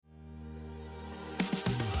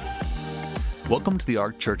Welcome to the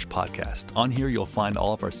Ark Church podcast. On here, you'll find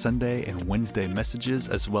all of our Sunday and Wednesday messages,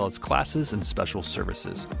 as well as classes and special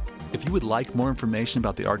services. If you would like more information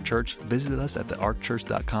about the Ark Church, visit us at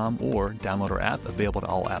thearkchurch.com or download our app, available to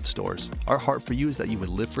all app stores. Our heart for you is that you would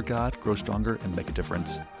live for God, grow stronger, and make a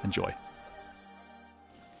difference. Enjoy.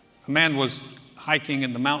 A man was hiking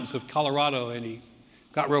in the mountains of Colorado, and he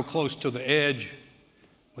got real close to the edge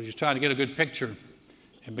when he was trying to get a good picture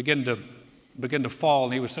and began to fall,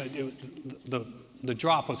 and he was the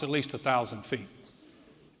drop was at least 1,000 feet,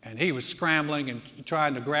 and he was scrambling and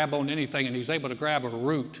trying to grab on anything, and he was able to grab a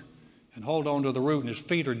root and hold on to the root, and his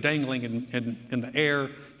feet are dangling in the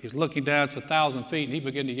air. He's looking down, it's 1,000 feet, and he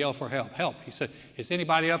began to yell for help. Help. He said, is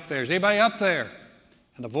anybody up there? Is anybody up there?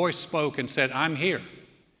 And a voice spoke and said, I'm here.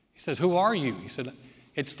 He says, who are you? He said,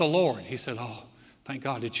 it's the Lord. He said, oh, thank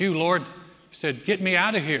God, it's you, Lord. He said, get me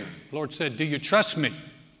out of here. The Lord said, do you trust me?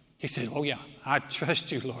 He said, oh yeah, I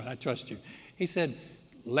trust you, Lord, I trust you. He said,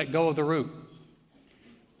 let go of the root.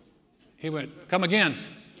 He went, come again.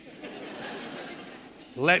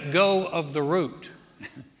 Let go of the root.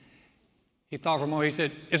 He thought for a moment, he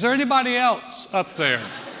said, is there anybody else up there?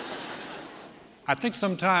 I think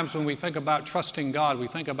sometimes when we think about trusting God, we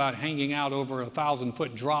think about hanging out over a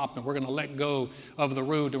 1,000-foot drop, and we're going to let go of the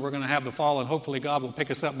root, and we're going to have the fall, and hopefully God will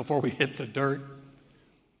pick us up before we hit the dirt.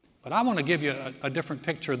 But I want to give you a different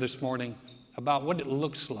picture this morning about what it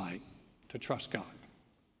looks like to trust God.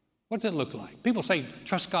 What does it look like? People say,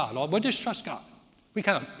 trust God. Well, just trust God. We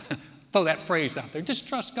kind of throw that phrase out there, just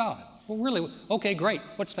trust God. Well, really, okay, great.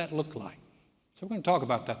 What's that look like? So we're going to talk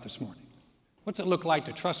about that this morning. What's it look like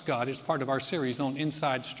to trust God is part of our series on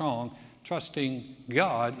Inside Strong. Trusting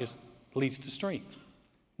God leads to strength.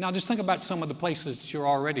 Now, just think about some of the places that you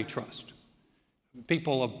already trust.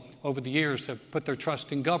 People over the years have put their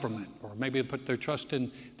trust in government, or maybe put their trust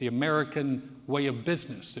in the American way of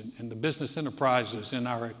business and the business enterprises in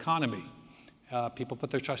our economy. People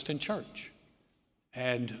put their trust in church.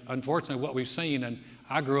 And unfortunately, what we've seen, and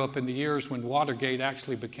I grew up in the years when Watergate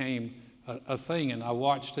actually became a thing, and I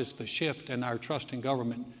watched as the shift in our trust in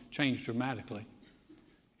government changed dramatically.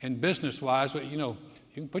 And business-wise, you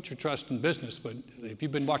can put your trust in business, but if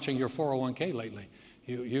you've been watching your 401k lately,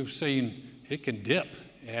 you've seen it can dip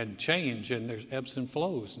and change, and there's ebbs and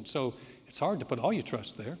flows. And so it's hard to put all your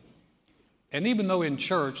trust there. And even though in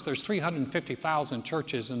church, there's 350,000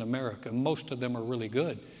 churches in America, most of them are really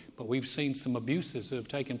good, but we've seen some abuses that have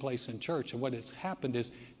taken place in church. And what has happened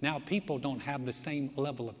is now people don't have the same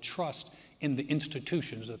level of trust in the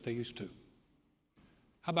institutions that they used to.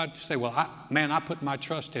 How about to say, well, I put my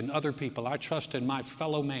trust in other people. I trust in my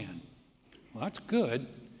fellow man. Well, that's good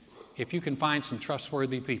if you can find some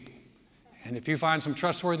trustworthy people. And if you find some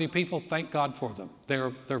trustworthy people, thank God for them. They're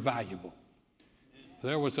valuable.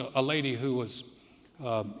 There was a lady who was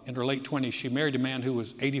in her late 20s. She married a man who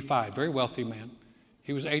was 85, very wealthy man.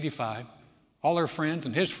 He was 85. All her friends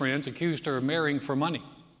and his friends accused her of marrying for money.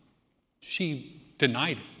 She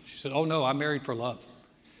denied it. She said, oh no, I married for love.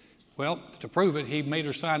 Well, to prove it, he made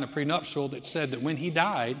her sign a prenuptial that said that when he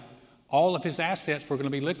died, all of his assets were going to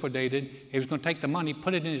be liquidated. He was going to take the money,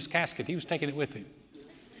 put it in his casket. He was taking it with him.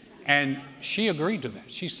 And she agreed to that.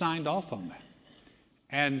 She signed off on that.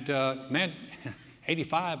 And man,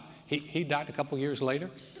 85, he died a couple years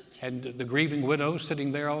later. And the grieving widow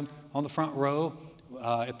sitting there on the front row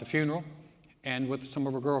at the funeral, and with some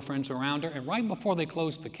of her girlfriends around her. And right before they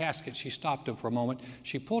closed the casket, she stopped him for a moment.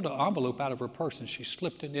 She pulled an envelope out of her purse, and she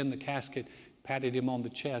slipped it in the casket, patted him on the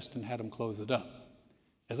chest, and had him close it up.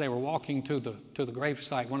 As they were walking to the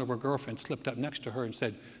gravesite, one of her girlfriends slipped up next to her and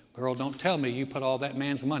said, girl, don't tell me you put all that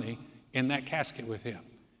man's money in that casket with him.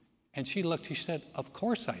 And she looked, she said, of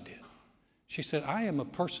course I did. She said, I am a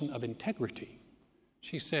person of integrity.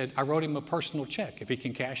 She said, I wrote him a personal check. If he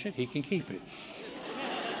can cash it, he can keep it.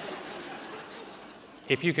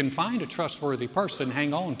 If you can find a trustworthy person,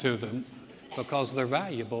 hang on to them because they're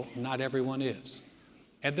valuable. Not everyone is.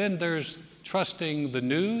 And then there's trusting the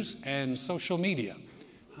news and social media.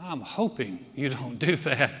 I'm hoping you don't do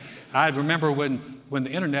that. I remember when the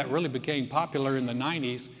internet really became popular in the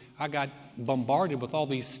 90s, I got bombarded with all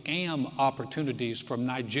these scam opportunities from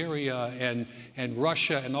Nigeria and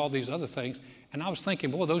Russia and all these other things. And I was thinking,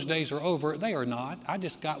 boy, those days are over. They are not. I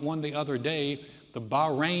just got one the other day, the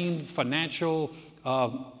Bahrain financial,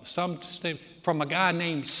 from a guy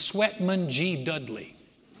named Sweatman G. Dudley.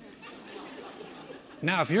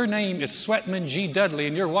 Now, if your name is Sweatman G. Dudley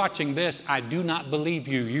and you're watching this, I do not believe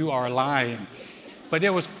you. You are lying. But it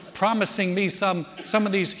was promising me some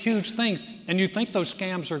of these huge things. And you think those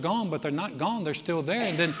scams are gone, but they're not gone. They're still there.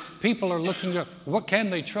 And then people are looking at what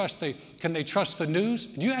can they trust? Can they trust the news?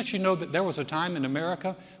 Do you actually know that there was a time in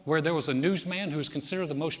America where there was a newsman who was considered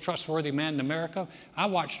the most trustworthy man in America? I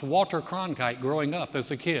watched Walter Cronkite growing up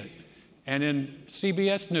as a kid. And in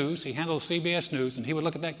CBS News, he handled CBS News, and he would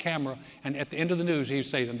look at that camera, and at the end of the news, he would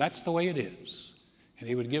say, and that's the way it is. And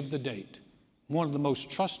he would give the date. One of the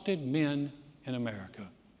most trusted men in America.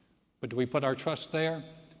 But do we put our trust there?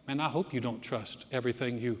 Man, I hope you don't trust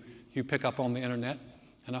everything you pick up on the internet.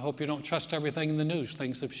 And I hope you don't trust everything in the news.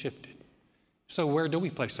 Things have shifted. So where do we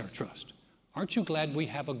place our trust? Aren't you glad we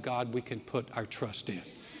have a God we can put our trust in?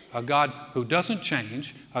 A God who doesn't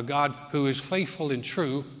change, a God who is faithful and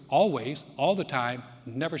true always, all the time,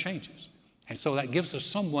 never changes. And so that gives us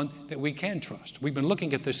someone that we can trust. We've been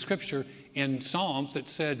looking at this scripture in Psalms that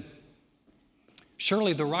said,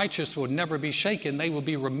 surely the righteous will never be shaken. They will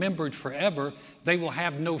be remembered forever. They will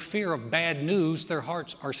have no fear of bad news. Their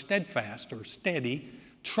hearts are steadfast or steady,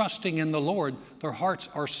 trusting in the Lord. Their hearts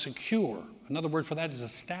are secure. Another word for that is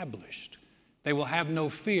established. They will have no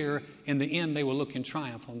fear. In the end, they will look in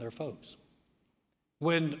triumph on their foes.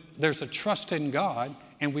 When there's a trust in God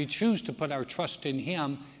and we choose to put our trust in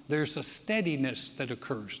Him, there's a steadiness that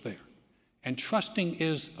occurs there. And trusting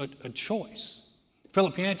is a choice.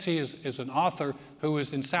 Philip Yancey is an author who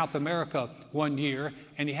was in South America one year,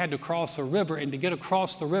 and he had to cross a river. And to get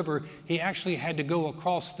across the river, he actually had to go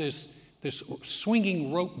across this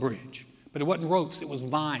swinging rope bridge. But it wasn't ropes, it was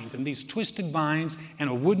vines, and these twisted vines and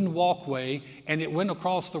a wooden walkway, and it went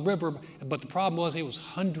across the river, but the problem was it was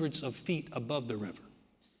hundreds of feet above the river.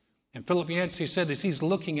 And Philip Yancey said, as he's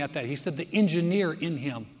looking at that, he said the engineer in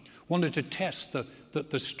him wanted to test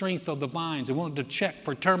the strength of the vines. He wanted to check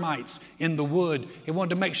for termites in the wood. He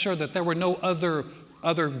wanted to make sure that there were no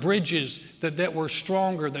other bridges that were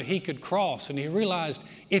stronger that he could cross. And he realized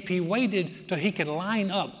if he waited till he could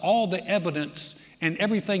line up all the evidence and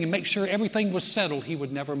everything and make sure everything was settled, he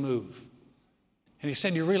would never move. And he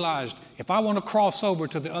said, you realized, if I want to cross over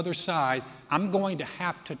to the other side, I'm going to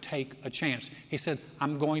have to take a chance. He said,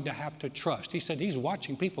 I'm going to have to trust. He said, he's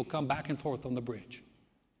watching people come back and forth on the bridge.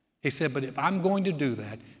 He said, but if I'm going to do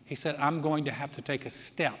that, he said, I'm going to have to take a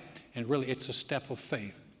step. And really, it's a step of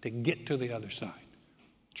faith to get to the other side.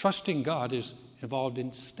 Trusting God is involved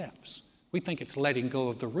in steps. We think it's letting go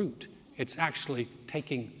of the root. It's actually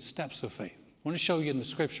taking steps of faith. I want to show you in the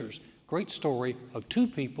scriptures a great story of two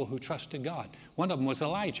people who trusted God. One of them was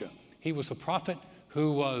Elijah. He was the prophet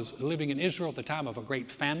who was living in Israel at the time of a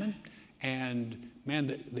great famine. And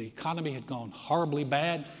man, the economy had gone horribly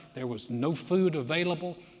bad. There was no food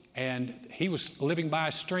available. And he was living by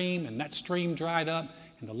a stream, and that stream dried up,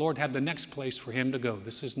 and the Lord had the next place for him to go.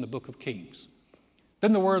 This is in the book of Kings.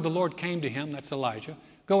 Then the word of the Lord came to him, that's Elijah,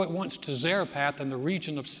 go at once to Zarephath in the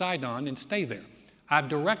region of Sidon and stay there. I've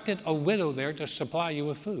directed a widow there to supply you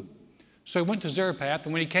with food. So he went to Zarephath,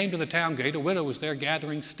 and when he came to the town gate, a widow was there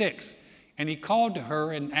gathering sticks. And he called to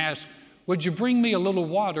her and asked, would you bring me a little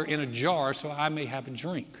water in a jar so I may have a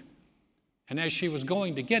drink? And as she was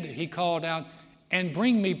going to get it, he called out, and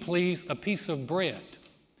bring me, please, a piece of bread.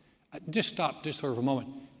 Just stop just for a moment.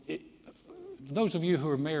 Those of you who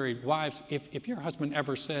are married, wives, if your husband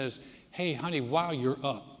ever says, hey, honey, while you're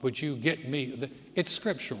up, would you get me? It's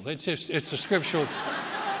scriptural. It's a scriptural.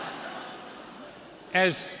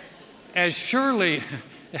 As surely,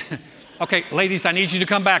 okay, ladies, I need you to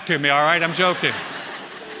come back to me, all right? I'm joking.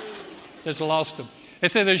 Just lost him.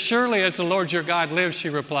 It said, as surely as the Lord your God lives, she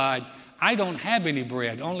replied, I don't have any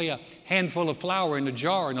bread, only a handful of flour in a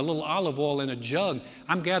jar and a little olive oil in a jug.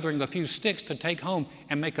 I'm gathering a few sticks to take home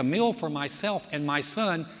and make a meal for myself and my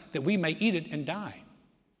son that we may eat it and die.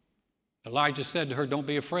 Elijah said to her, don't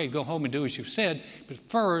be afraid. Go home and do as you've said. But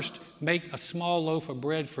first, make a small loaf of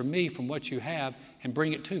bread for me from what you have and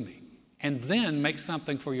bring it to me. And then make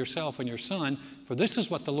something for yourself and your son. For this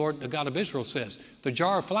is what the Lord, the God of Israel, says. The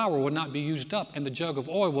jar of flour will not be used up, and the jug of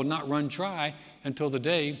oil will not run dry until the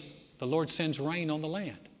day the Lord sends rain on the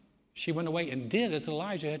land. She went away and did as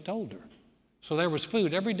Elijah had told her. So there was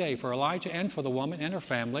food every day for Elijah and for the woman and her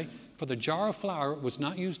family, for the jar of flour was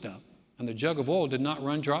not used up, and the jug of oil did not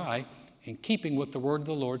run dry, in keeping with the word of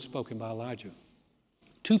the Lord spoken by Elijah.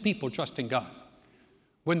 Two people trusting God.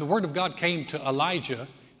 When the word of God came to Elijah,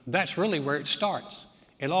 that's really where it starts.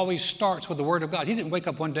 It always starts with the word of God. He didn't wake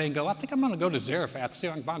up one day and go, I think I'm going to go to Zarephath, see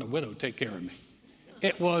if I can find a widow to take care of me.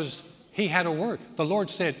 It was, he had a word. The Lord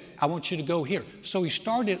said, I want you to go here. So he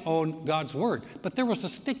started on God's word. But there was a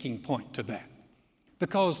sticking point to that.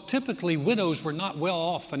 Because typically widows were not well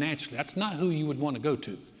off financially. That's not who you would want to go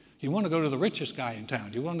to. You want to go to the richest guy in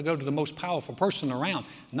town. You want to go to the most powerful person around,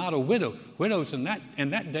 not a widow. Widows in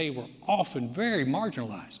that day were often very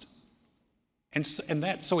marginalized.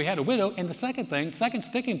 So he had a widow. And the second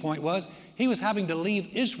sticking point was he was having to leave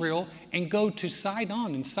Israel and go to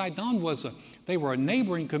Sidon. And Sidon they were a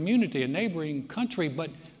neighboring community, a neighboring country,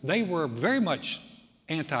 but they were very much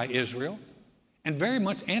anti-Israel and very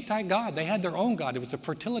much anti-God. They had their own God. It was a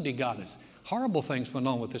fertility goddess. Horrible things went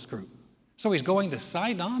on with this group. So he's going to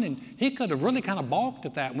Sidon, and he could have really kind of balked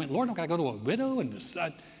at that and went, Lord, I've got to go to a widow and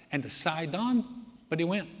to Sidon. But he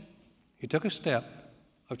went. He took a step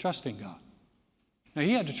of trusting God. Now,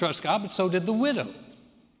 he had to trust God, but so did the widow.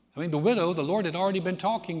 I mean, the widow, the Lord had already been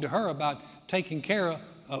talking to her about taking care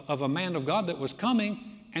of a man of God that was coming.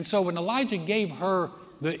 And so when Elijah gave her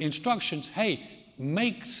the instructions, hey,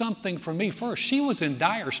 make something for me first, she was in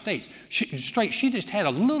dire straits. She just had a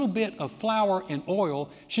little bit of flour and oil.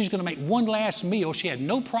 She's going to make one last meal. She had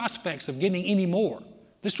no prospects of getting any more.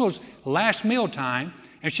 This was last meal time,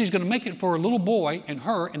 and she's going to make it for a little boy and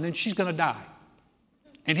her, and then she's going to die.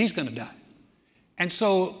 And he's going to die. And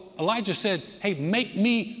so Elijah said, hey, make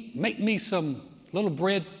me some little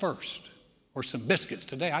bread first, or some biscuits.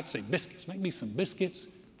 Today I'd say biscuits. Make me some biscuits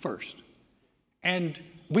first. And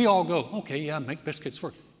we all go, okay, yeah, make biscuits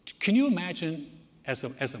first. Can you imagine as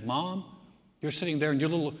a mom, you're sitting there and your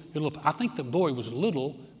little, I think the boy was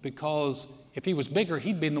little because if he was bigger,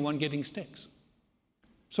 he'd been the one getting sticks.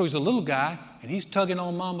 So he's a little guy and he's tugging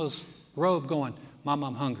on Mama's robe going, Mama,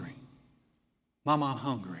 I'm hungry. Mama, I'm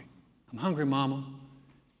hungry. I'm hungry, Mama.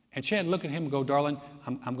 And she had to look at him and go, darling,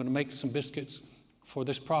 I'm going to make some biscuits for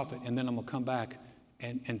this prophet, and then I'm going to come back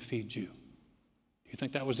and feed you. Do you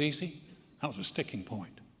think that was easy? That was a sticking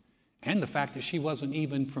point. And the fact that she wasn't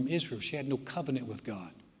even from Israel. She had no covenant with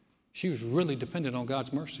God. She was really dependent on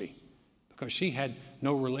God's mercy because she had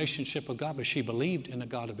no relationship with God, but she believed in the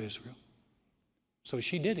God of Israel. So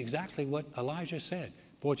she did exactly what Elijah said.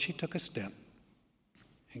 Boy, she took a step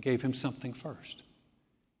and gave him something first.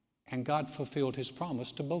 And God fulfilled his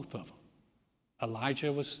promise to both of them.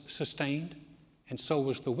 Elijah was sustained, and so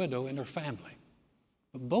was the widow and her family.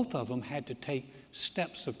 But both of them had to take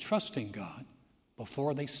steps of trusting God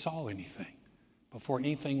before they saw anything, before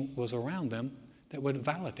anything was around them that would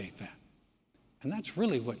validate that. And that's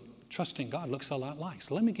really what trusting God looks a lot like.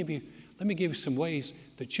 So let me give you some ways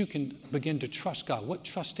that you can begin to trust God, what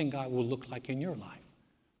trusting God will look like in your life.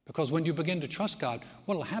 Because when you begin to trust God,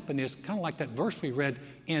 what will happen is kind of like that verse we read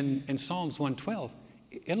in Psalms 112,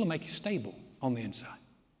 it'll make you stable on the inside.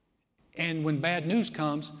 And when bad news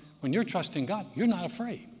comes, when you're trusting God, you're not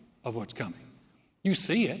afraid of what's coming. You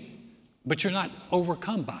see it, but you're not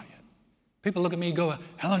overcome by it. People look at me and go,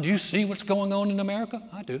 Helen, do you see what's going on in America?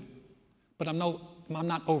 I do. But I'm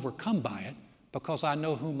not overcome by it because I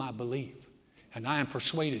know whom I believe. And I am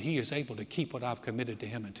persuaded he is able to keep what I've committed to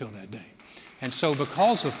him until that day. And so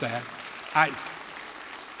because of that,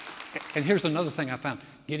 and here's another thing I found.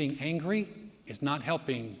 Getting angry is not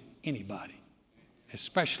helping anybody,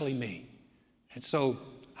 especially me. And so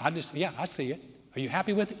I see it. Are you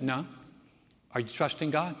happy with it? No. Are you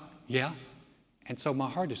trusting God? Yeah. And so my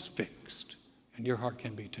heart is fixed, and your heart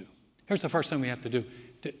can be too. Here's the first thing we have to do.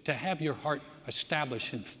 To have your heart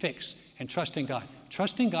established and fixed and trusting God.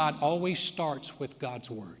 Trusting God always starts with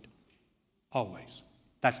God's word. Always.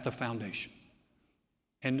 That's the foundation.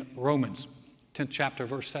 In Romans 10th chapter,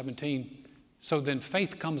 verse 17, so then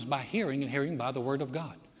faith comes by hearing, and hearing by the word of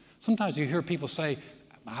God. Sometimes you hear people say,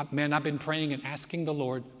 man, I've been praying and asking the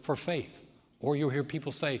Lord for faith. Or you'll hear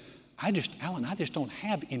people say, Alan, I just don't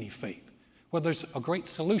have any faith. Well, there's a great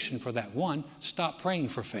solution for that. One, stop praying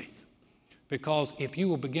for faith. Because if you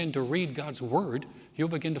will begin to read God's word, you'll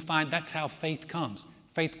begin to find that's how faith comes.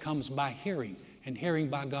 Faith comes by hearing, and hearing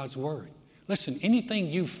by God's word. Listen, anything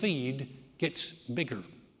you feed gets bigger.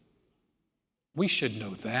 We should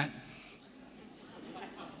know that.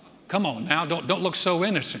 Come on now, don't look so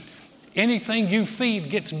innocent. Anything you feed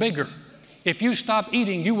gets bigger. If you stop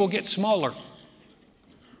eating, you will get smaller.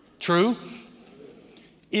 True?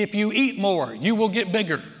 If you eat more, you will get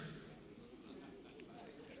bigger.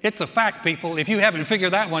 It's a fact, people, if you haven't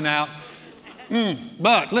figured that one out.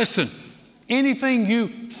 But listen, anything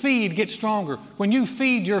you feed gets stronger. When you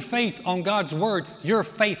feed your faith on God's word, your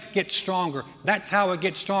faith gets stronger. That's how it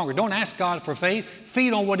gets stronger. Don't ask God for faith.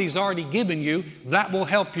 Feed on what he's already given you. That will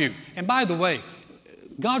help you. And by the way,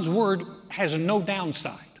 God's word has no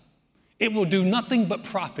downside. It will do nothing but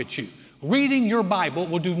profit you. Reading your Bible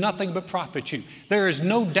will do nothing but profit you. There is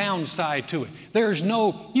no downside to it. There is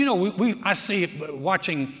no, I see it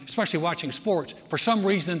especially watching sports. For some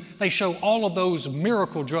reason, they show all of those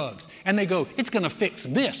miracle drugs. And they go, it's going to fix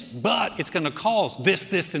this, but it's going to cause this,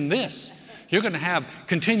 this, and this. You're going to have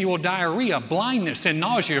continual diarrhea, blindness, and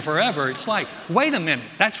nausea forever. It's like, wait a minute,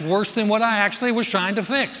 that's worse than what I actually was trying to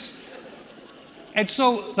fix. And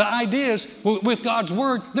so the idea is, with God's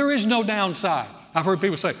Word, there is no downside. I've heard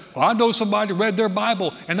people say, well, I know somebody read their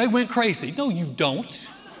Bible and they went crazy. No, you don't.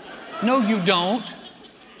 No, you don't.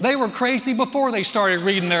 They were crazy before they started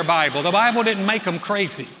reading their Bible. The Bible didn't make them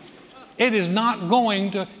crazy. It is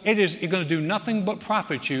going to do nothing but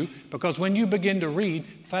profit you, because when you begin to read,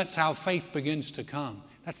 that's how faith begins to come.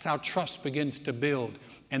 That's how trust begins to build.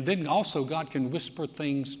 And then also God can whisper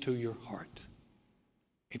things to your heart.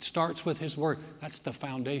 It starts with His Word. That's the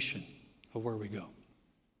foundation of where we go.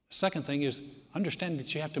 The second thing is understand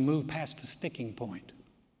that you have to move past the sticking point.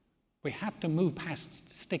 We have to move past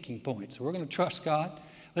the sticking point. So we're going to trust God.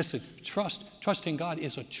 Listen, trusting God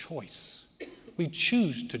is a choice. We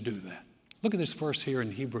choose to do that. Look at this verse here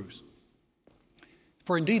in Hebrews.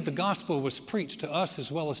 For indeed the gospel was preached to us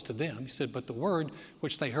as well as to them. He said, but the word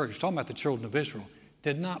which they heard, he's talking about the children of Israel,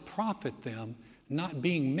 did not profit them, not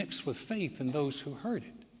being mixed with faith in those who heard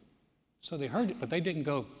it. So they heard it, but they didn't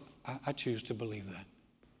go, I choose to believe that.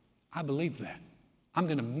 I believe that. I'm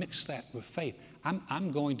going to mix that with faith.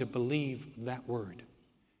 I'm going to believe that word.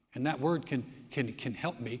 And that word can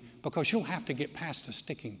help me, because you'll have to get past a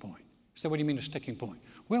sticking point. So what do you mean a sticking point?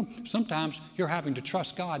 Well, sometimes you're having to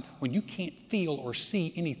trust God when you can't feel or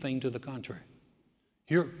see anything to the contrary.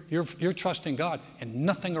 You're trusting God and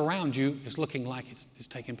nothing around you is looking like it's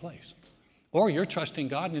taking place. Or you're trusting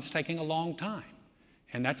God and it's taking a long time.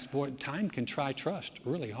 And that's what time can try trust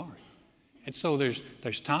really hard. And so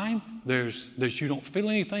there's time, there's you don't feel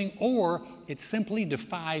anything, or it simply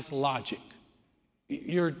defies logic.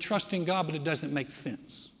 You're trusting God, but it doesn't make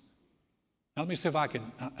sense. Now let me see if I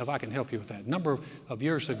can help you with that. A number of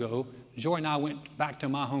years ago, Joy and I went back to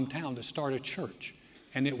my hometown to start a church,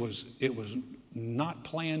 and it was not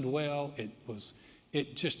planned well.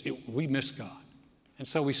 We missed God, and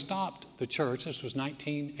so we stopped the church. This was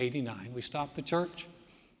 1989. We stopped the church,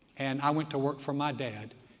 and I went to work for my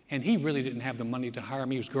dad. And he really didn't have the money to hire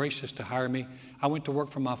me. He was gracious to hire me. I went to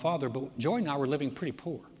work for my father, but Joy and I were living pretty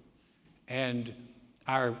poor. And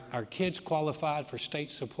our kids qualified for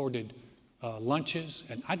state-supported lunches,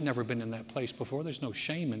 and I'd never been in that place before. There's no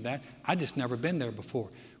shame in that. I'd just never been there before.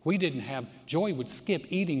 Joy would skip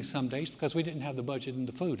eating some days because we didn't have the budget in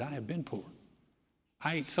the food. I had been poor.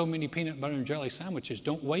 I ate so many peanut butter and jelly sandwiches.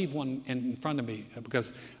 Don't wave one in front of me,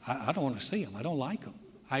 because I don't want to see them. I don't like them.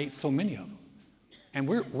 I ate so many of them. And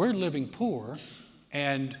we're living poor,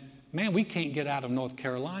 and man, we can't get out of North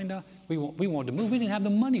Carolina. We wanted to move. We didn't have the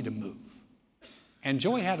money to move. And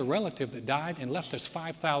Joy had a relative that died and left us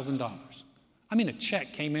 $5,000. I mean, a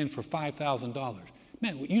check came in for $5,000.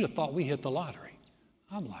 Man, you'd have thought we hit the lottery.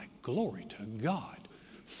 I'm like, glory to God.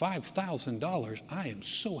 $5,000. I am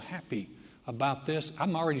so happy about this.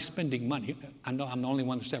 I'm already spending money. I know I'm the only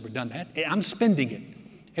one that's ever done that. I'm spending it.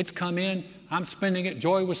 It's come in. I'm spending it.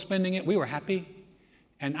 Joy was spending it. We were happy.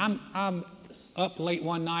 And I'm up late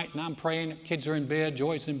one night and I'm praying. Kids are in bed.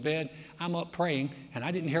 Joy's in bed. I'm up praying, and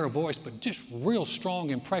I didn't hear a voice, but just real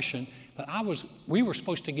strong impression that we were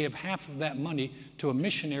supposed to give half of that money to a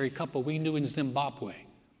missionary couple we knew in Zimbabwe.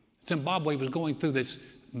 Zimbabwe was going through this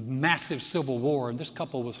massive civil war, and this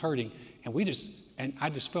couple was hurting, and I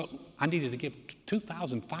just felt I needed to give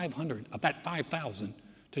 $2,500 of that $5,000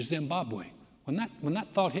 to Zimbabwe. When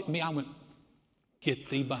that thought hit me, I went,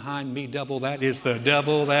 "Get thee behind me, devil. That is the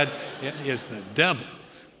devil. That is the devil."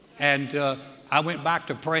 And I went back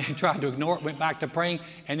to praying, tried to ignore it, went back to praying,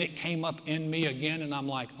 and it came up in me again, and I'm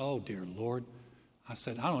like, "Oh, dear Lord." I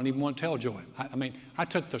said, I don't even want to tell Joy. I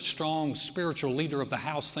took the strong spiritual leader of the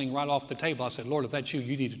house thing right off the table. I said, "Lord, if that's you,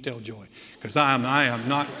 you need to tell Joy, because I am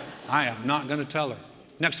not going to tell her."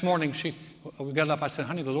 Next morning, we got up. I said,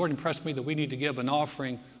 "Honey, the Lord impressed me that we need to give an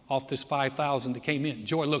offering off this $5,000 that came in."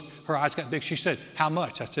 Joy looked, her eyes got big. She said, "How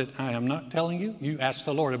much?" I said, "I am not telling you. You ask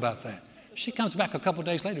the Lord about that." She comes back a couple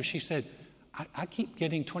days later. She said, I keep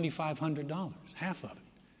getting $2,500, half of it.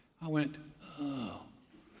 I went, "Oh,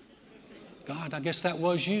 God, I guess that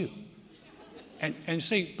was you." And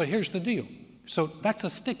see, but here's the deal. So that's a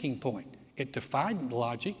sticking point. It defied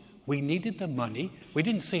logic. We needed the money. We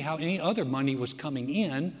didn't see how any other money was coming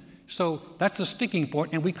in. So that's a sticking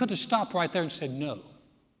point. And we could have stopped right there and said no.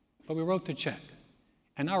 But we wrote the check.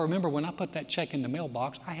 And I remember when I put that check in the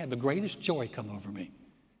mailbox, I had the greatest joy come over me.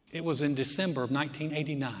 It was in December of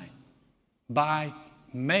 1989. By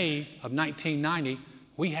May of 1990,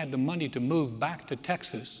 we had the money to move back to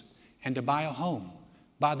Texas and to buy a home.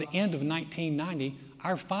 By the end of 1990,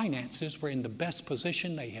 our finances were in the best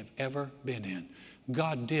position they have ever been in.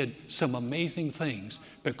 God did some amazing things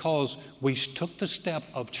because we took the step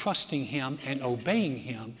of trusting Him and obeying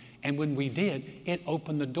Him. And when we did, it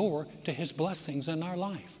opened the door to His blessings in our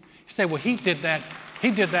life. You say, well, He did that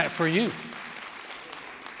for you.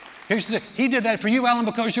 He did that for you, Alan,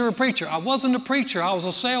 because you're a preacher. I wasn't a preacher. I was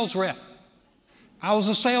a sales rep. I was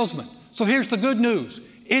a salesman. So here's the good news.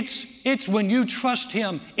 It's when you trust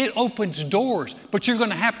Him, it opens doors, but you're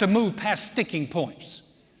going to have to move past sticking points.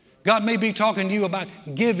 God may be talking to you about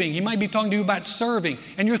giving. He might be talking to you about serving.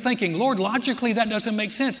 And you're thinking, Lord, logically that doesn't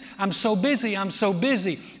make sense. I'm so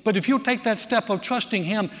busy. But if you'll take that step of trusting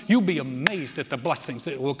Him, you'll be amazed at the blessings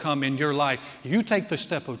that will come in your life. You take the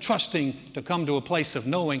step of trusting to come to a place of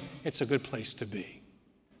knowing it's a good place to be.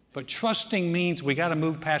 But trusting means we got to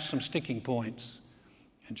move past some sticking points.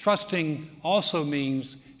 And trusting also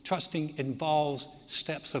means trusting involves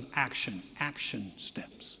steps of action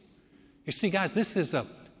steps. You see, guys, this is a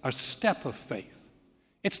step of faith.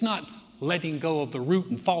 It's not letting go of the root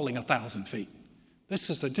and falling 1,000 feet. This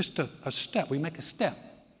is just a step. We make a step.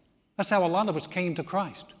 That's how a lot of us came to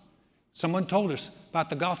Christ. Someone told us about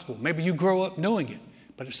the gospel. Maybe you grow up knowing it,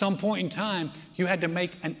 but at some point in time, you had to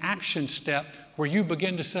make an action step where you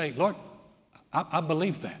begin to say, Lord, I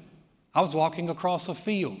believe that. I was walking across a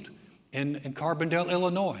field in Carbondale,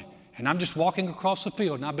 Illinois, and I'm just walking across the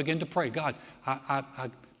field, and I begin to pray, God,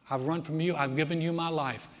 I've run from you. I've given you my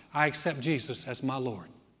life. I accept Jesus as my Lord.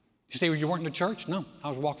 You say, well, you weren't in the church? No, I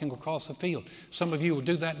was walking across the field. Some of you will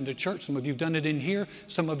do that in the church. Some of you have done it in here.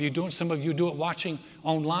 Some of you do it watching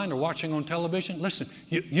online or watching on television. Listen,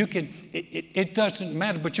 you can. It doesn't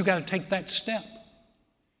matter, but you got to take that step.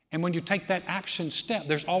 And when you take that action step,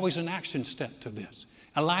 there's always an action step to this.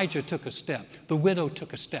 Elijah took a step. The widow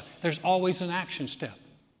took a step. There's always an action step.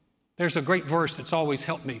 There's a great verse that's always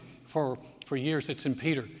helped me for years. It's in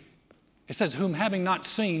Peter. It says, whom having not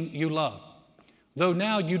seen, you love, though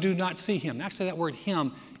now you do not see Him. Actually, that word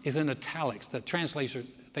Him is in italics. The translator,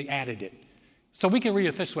 they added it. So we can read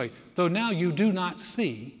it this way. Though now you do not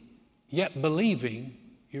see, yet believing,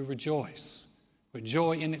 you rejoice with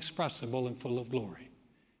joy inexpressible and full of glory.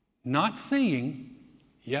 Not seeing,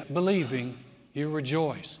 yet believing, you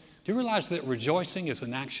rejoice. Do you realize that rejoicing is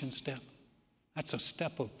an action step? That's a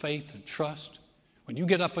step of faith and trust. When you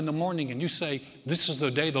get up in the morning and you say, this is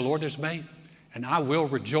the day the Lord has made, and I will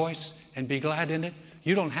rejoice and be glad in it,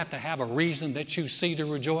 you don't have to have a reason that you see to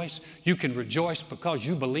rejoice. You can rejoice because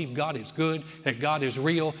you believe God is good, that God is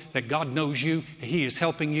real, that God knows you, that He is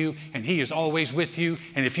helping you, and He is always with you.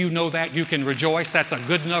 And if you know that, you can rejoice. That's a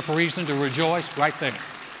good enough reason to rejoice right there.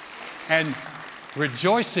 And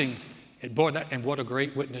rejoicing, and what a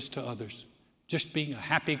great witness to others. Just being a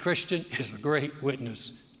happy Christian is a great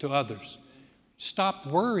witness to others. Stop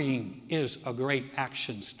worrying is a great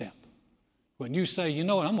action step. When you say, you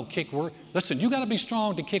know what, I'm going to kick worry. Listen, you got to be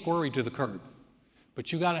strong to kick worry to the curb.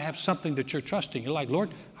 But you got to have something that you're trusting. You're like, Lord,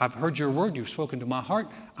 I've heard your word. You've spoken to my heart.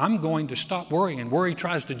 I'm going to stop worrying. And worry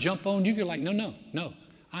tries to jump on you. You're like, no.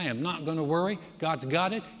 I am not going to worry. God's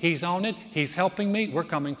got it. He's on it. He's helping me. We're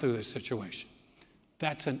coming through this situation.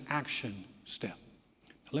 That's an action step.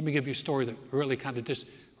 Now, let me give you a story that really kind of just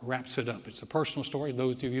wraps it up. It's a personal story.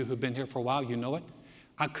 Those of you who've been here for a while, you know it.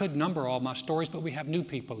 I could number all my stories, but we have new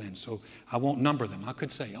people in, so I won't number them. I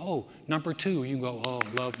could say, oh, number 2. You can go, oh,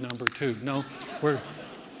 love number 2. No, so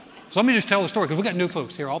let me just tell the story, because we got new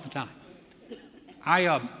folks here all the time.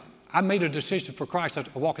 I made a decision for Christ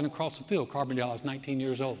after walking across the field, Carbondale. I was 19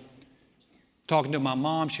 years old. Talking to my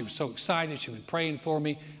mom, she was so excited. She'd been praying for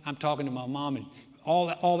me. I'm talking to my mom, and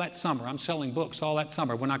all that summer, I'm selling books all that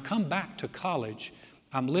summer. When I come back to college,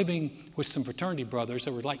 I'm living with some fraternity brothers.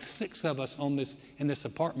 There were like 6 of us in this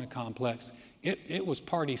apartment complex. It was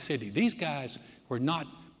party city. These guys were not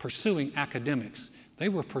pursuing academics. They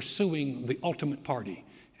were pursuing the ultimate party.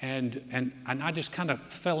 And I just kind of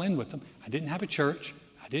fell in with them. I didn't have a church.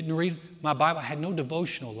 I didn't read my Bible. I had no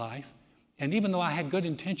devotional life. And even though I had good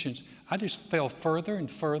intentions, I just fell further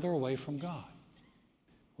and further away from God.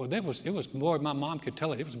 Well, it was boy, my mom could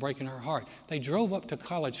tell it was breaking her heart. They drove up to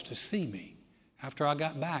college to see me after I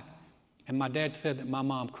got back. And my dad said that my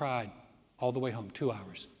mom cried all the way home, 2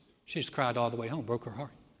 hours. She just cried all the way home, broke her heart.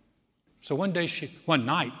 So one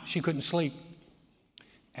night, she couldn't sleep.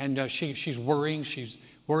 And she's worrying. She's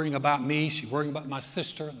worrying about me. She's worrying about my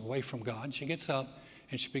sister, away from God. And she gets up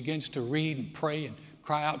and she begins to read and pray and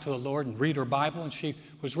cry out to the Lord and read her Bible. And she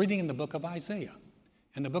was reading in the book of Isaiah.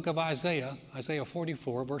 In the book of Isaiah, Isaiah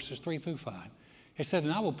 44, verses 3 through 5, He said,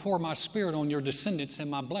 and I will pour my spirit on your descendants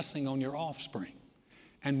and my blessing on your offspring.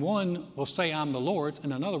 And one will say, I'm the Lord's,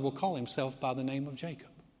 and another will call himself by the name of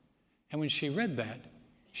Jacob. And when she read that,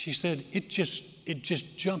 she said, it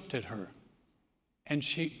just jumped at her. And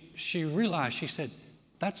she realized, she said,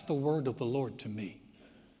 that's the word of the Lord to me.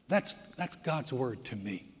 That's God's word to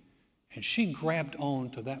me. And she grabbed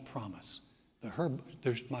on to that promise that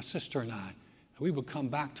there's my sister and I, that we would come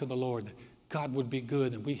back to the Lord, that God would be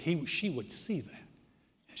good, and she would see that.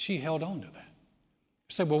 And she held on to that.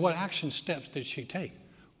 I said, well, what action steps did she take?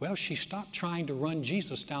 Well, she stopped trying to run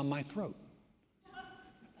Jesus down my throat.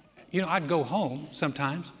 You know, I'd go home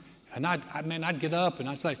sometimes, and I'd get up and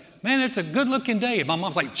I'd say, man, it's a good-looking day. And my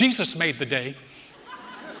mom's like, Jesus made the day.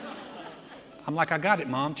 I'm like, I got it,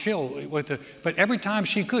 Mom, chill. But every time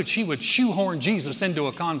she could, she would shoehorn Jesus into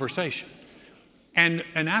a conversation. And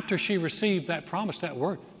after she received that promise, that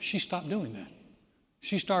word, she stopped doing that.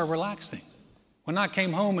 She started relaxing. When I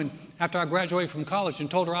came home and after I graduated from college and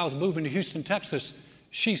told her I was moving to Houston, Texas,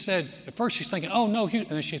 she said, at first she's thinking, oh, no, and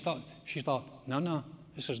then she thought, no,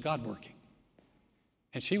 this is God working.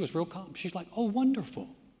 And she was real calm. She's like, oh, wonderful.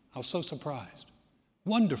 I was so surprised.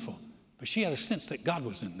 Wonderful. But she had a sense that God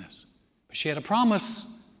was in this. But she had a promise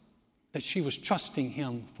that she was trusting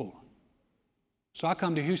him for. So I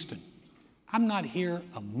come to Houston. I'm not here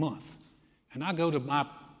a month. And I go to my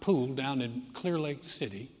pool down in Clear Lake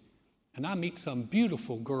City, and I meet some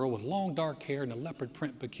beautiful girl with long dark hair and a leopard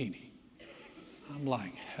print bikini. I'm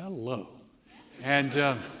like, hello.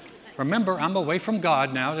 And remember, I'm away from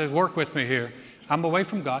God now. To work with me here. I'm away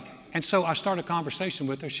from God. And so I started a conversation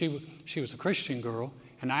with her. She was a Christian girl.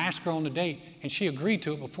 And I asked her on the date, and she agreed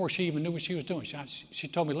to it before she even knew what she was doing. She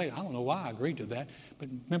told me later, I don't know why I agreed to that. But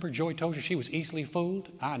remember Joy told you she was easily fooled?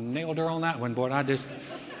 I nailed her on that one, boy.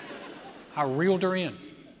 I reeled her in.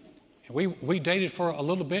 And we dated for a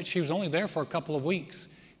little bit. She was only there for a couple of weeks.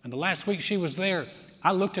 And the last week she was there,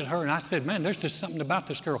 I looked at her and I said, man, there's just something about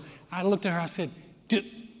this girl. I looked at her, I said,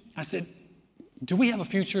 do we have a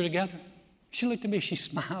future together? She looked at me, she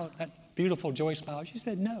smiled, that beautiful Joy smile. She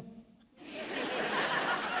said, no.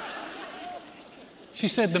 She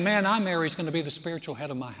said, the man I marry is going to be the spiritual head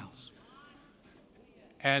of my house.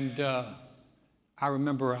 And I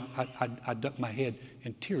remember I ducked my head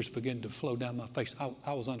and tears began to flow down my face.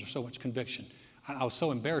 I was under so much conviction. I was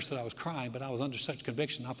so embarrassed that I was crying, but I was under such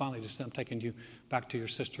conviction. I finally just said, I'm taking you back to your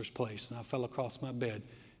sister's place. And I fell across my bed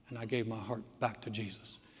and I gave my heart back to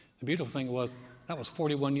Jesus. The beautiful thing was, that was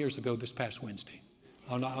 41 years ago this past Wednesday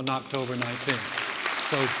on October 19th.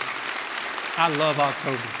 So I love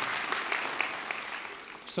October.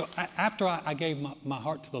 So after I gave my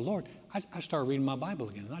heart to the Lord, I started reading my Bible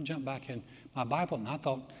again. And I jumped back in my Bible, and I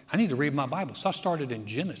thought, I need to read my Bible. So I started in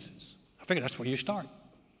Genesis. I figured that's where you start.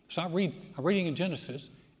 So I'm reading in Genesis,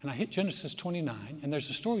 and I hit Genesis 29, and there's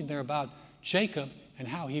a story there about Jacob and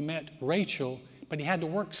how he met Rachel, but he had to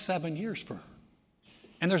work 7 years for her.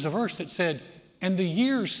 And there's a verse that said, and the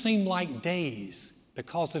years seemed like days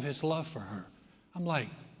because of his love for her. I'm like,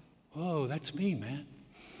 whoa, that's me, man.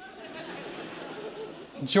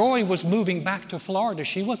 Joy was moving back to Florida.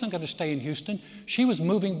 She wasn't going to stay in Houston. She was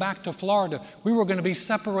moving back to Florida. We were going to be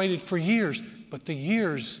separated for years, but the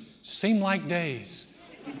years seemed like days.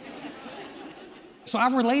 So I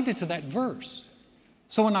related to that verse.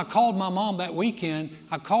 So when I called my mom that weekend,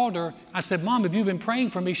 I called her. I said, Mom, have you been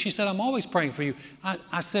praying for me? She said, I'm always praying for you.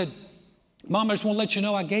 I said, Mom, I just want to let you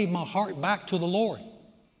know I gave my heart back to the Lord.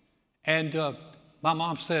 And my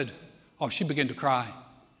mom said, oh, she began to cry.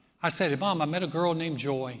 I said, Mom, I met a girl named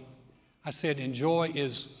Joy. I said, and Joy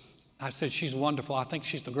she's wonderful. I think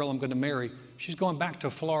she's the girl I'm going to marry. She's going back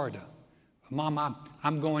to Florida. Mom,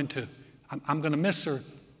 I'm going to miss her.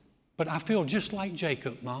 But I feel just like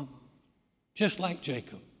Jacob, Mom. Just like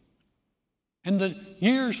Jacob. And the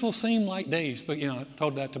years will seem like days. But, I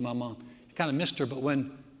told that to my mom. I kind of missed her. But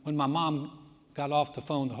when my mom got off the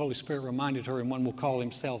phone, the Holy Spirit reminded her, and one will call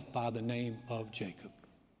himself by the name of Jacob.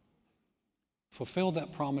 Fulfill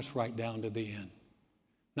that promise right down to the end.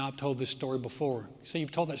 Now, I've told this story before. See, you've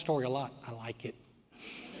told that story a lot. I like it.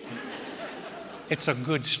 It's a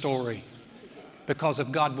good story. Because if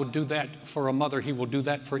God will do that for a mother, he will do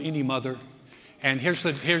that for any mother. And here's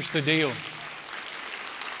the deal.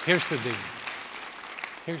 Here's the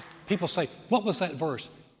deal. People say, what was that verse?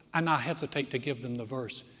 And I hesitate to give them the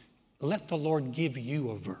verse. Let the Lord give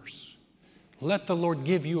you a verse. Let the Lord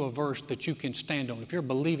give you a verse that you can stand on. If you're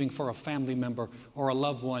believing for a family member or a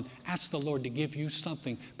loved one, ask the Lord to give you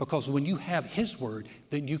something, because when you have his word,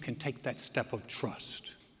 then you can take that step of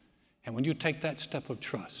trust. And when you take that step of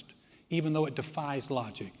trust, even though it defies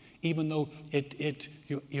logic, even though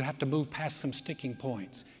you have to move past some sticking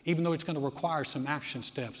points, even though it's going to require some action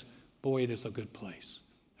steps, boy, it is a good place.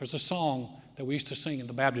 There's a song that we used to sing in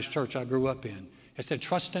the Baptist church I grew up in. It said,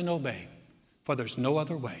 trust and obey, for there's no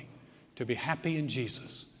other way to be happy in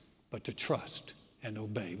Jesus but to trust and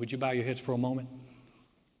obey. Would you bow your heads for a moment?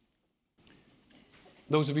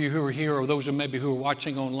 Those of you who are here, or those who maybe who are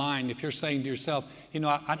watching online, if you're saying to yourself,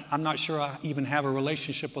 I'm not sure I even have a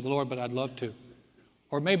relationship with the Lord, but I'd love to.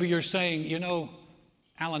 Or maybe you're saying,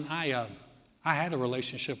 Alan, I had a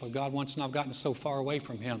relationship with God once and I've gotten so far away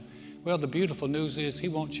from Him. Well, the beautiful news is He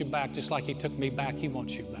wants you back just like He took me back. He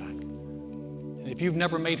wants you back. And if you've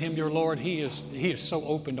never made Him your Lord, He is so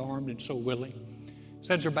open-armed and so willing. As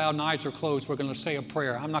heads are bowed and eyes are closed, we're going to say a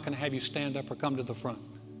prayer. I'm not going to have you stand up or come to the front.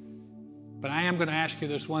 But I am going to ask you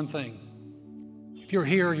this one thing. If you're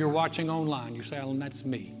here, you're watching online, you say, Alan, that's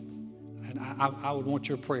me. And I would want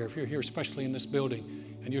your prayer. If you're here, especially in this building,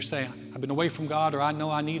 and you're saying, I've been away from God, or I know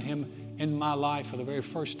I need Him in my life for the very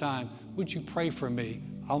first time, would you pray for me?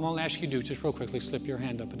 All I'm going to ask you to do, just real quickly, slip your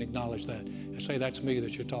hand up and acknowledge that. And say, that's me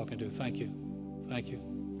that you're talking to. Thank you. Thank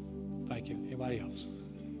you. Thank you. Anybody else?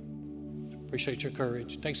 Appreciate your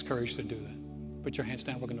courage. It takes courage to do that. Put your hands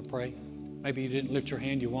down. We're going to pray. Maybe you didn't lift your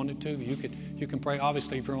hand. You wanted to. You can pray.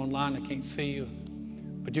 Obviously, if you're online, I can't see you.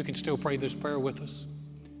 But you can still pray this prayer with us.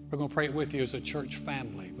 We're going to pray it with you as a church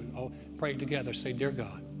family. We'll all pray it together. Say, dear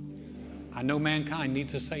God, I know mankind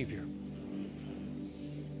needs a Savior.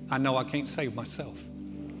 I know I can't save myself.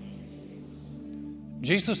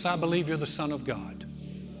 Jesus, I believe you're the Son of God.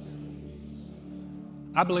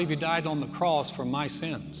 I believe you died on the cross for my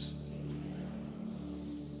sins.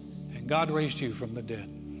 And God raised you from the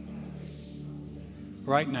dead.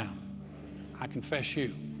 Right now, I confess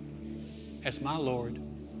you as my Lord,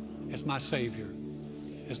 as my Savior,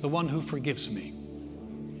 as the one who forgives me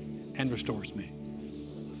and restores me.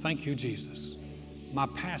 Thank you, Jesus. My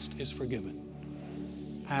past is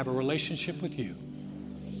forgiven. I have a relationship with you.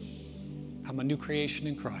 I'm a new creation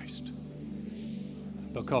in Christ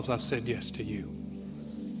because I've said yes to you.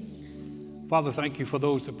 Father, thank you for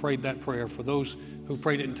those that prayed that prayer, for those who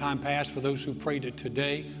prayed it in time past, for those who prayed it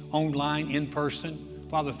today, online, in person.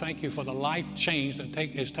 Father, thank you for the life change that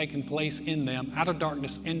has taken place in them, out of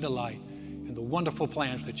darkness into light, and the wonderful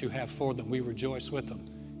plans that you have for them. We rejoice with them.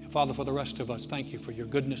 And Father, for the rest of us, thank you for your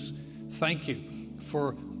goodness. Thank you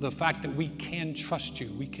for the fact that we can trust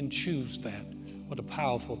you. We can choose that. What a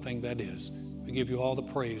powerful thing that is. We give you all the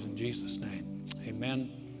praise in Jesus' name.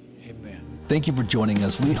 Amen. Amen. Thank you for joining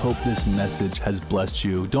us. We hope this message has blessed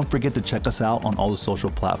you. Don't forget to check us out on all the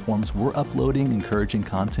social platforms. We're uploading encouraging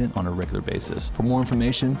content on a regular basis. For more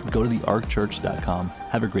information, go to thearkchurch.com.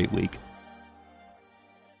 Have a great week.